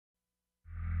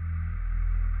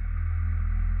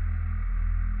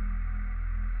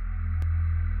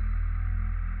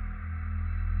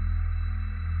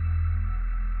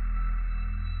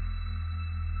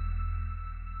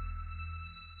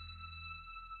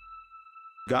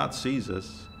God sees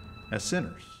us as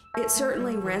sinners. It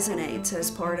certainly resonates as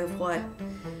part of what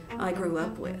I grew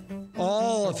up with.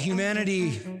 All of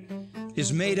humanity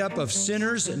is made up of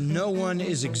sinners, and no one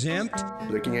is exempt.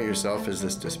 Looking at yourself as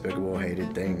this despicable,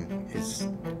 hated thing is,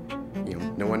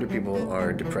 no wonder people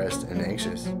are depressed and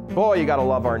anxious. Boy, you gotta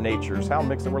love our natures. How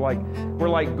mixed it. We're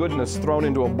like goodness thrown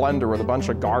into a blender with a bunch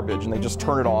of garbage and they just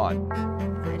turn it on.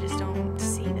 I just don't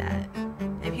see that.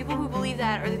 And people who believe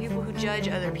that are the people who judge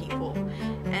other people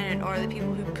and are the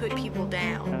people who put people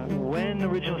down. When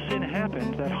original sin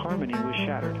happened, that harmony was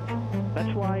shattered.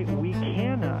 That's why we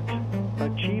cannot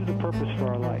achieve the purpose for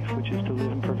our life, which is to live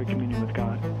in perfect communion with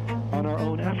God, on our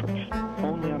own efforts,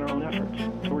 only on our own efforts.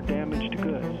 So we're damaged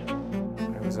goods.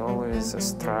 It was always a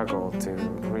struggle to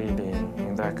really,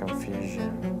 in that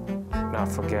confusion,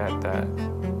 not forget that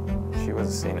she was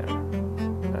a sinner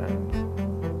and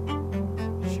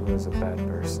she was a bad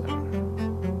person.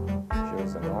 She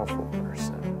was an awful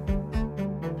person.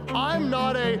 I'm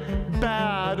not a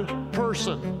bad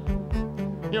person.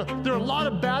 There are a lot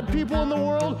of bad people in the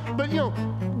world, but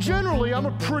generally I'm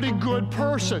a pretty good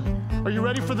person. Are you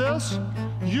ready for this?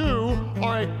 You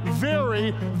are a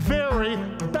very, very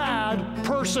bad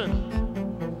person.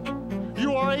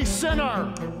 You are a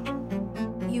sinner.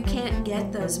 You can't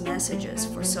get those messages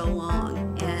for so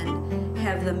long and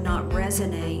have them not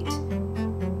resonate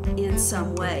in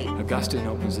some way. Augustine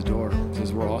opens the door,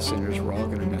 says we're all sinners, we're all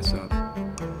going to mess up.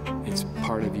 It's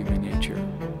part of human nature.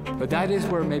 But that is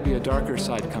where maybe a darker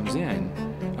side comes in.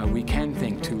 We can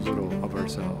think too little of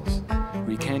ourselves.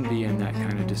 We can be in that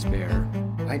kind of despair.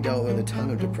 I dealt with a ton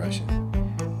of depression,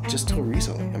 just till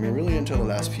recently. Really until the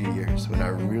last few years, when I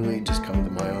really just come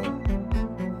to my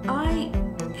own. I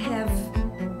have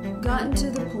gotten to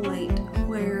the point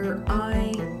where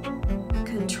I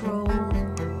control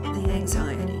the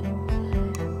anxiety.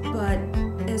 But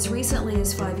as recently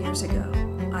as 5 years ago,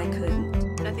 I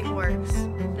couldn't. Nothing works.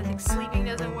 Sleeping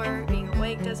doesn't work, being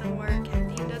awake doesn't work,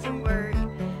 caffeine doesn't work.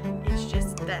 It's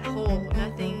just that whole,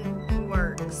 nothing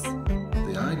works.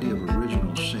 The idea of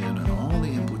original sin and all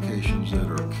the implications that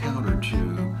are counter to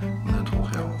mental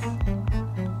health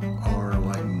are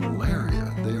like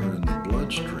malaria. They are in the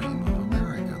bloodstream of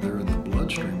America. They're in the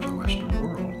bloodstream of the Western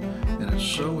world. And it's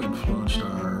so influenced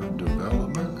our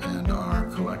development and our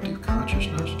collective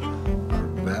consciousness, our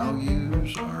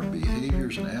values, our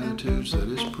behaviors and attitudes that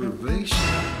it's pervasive.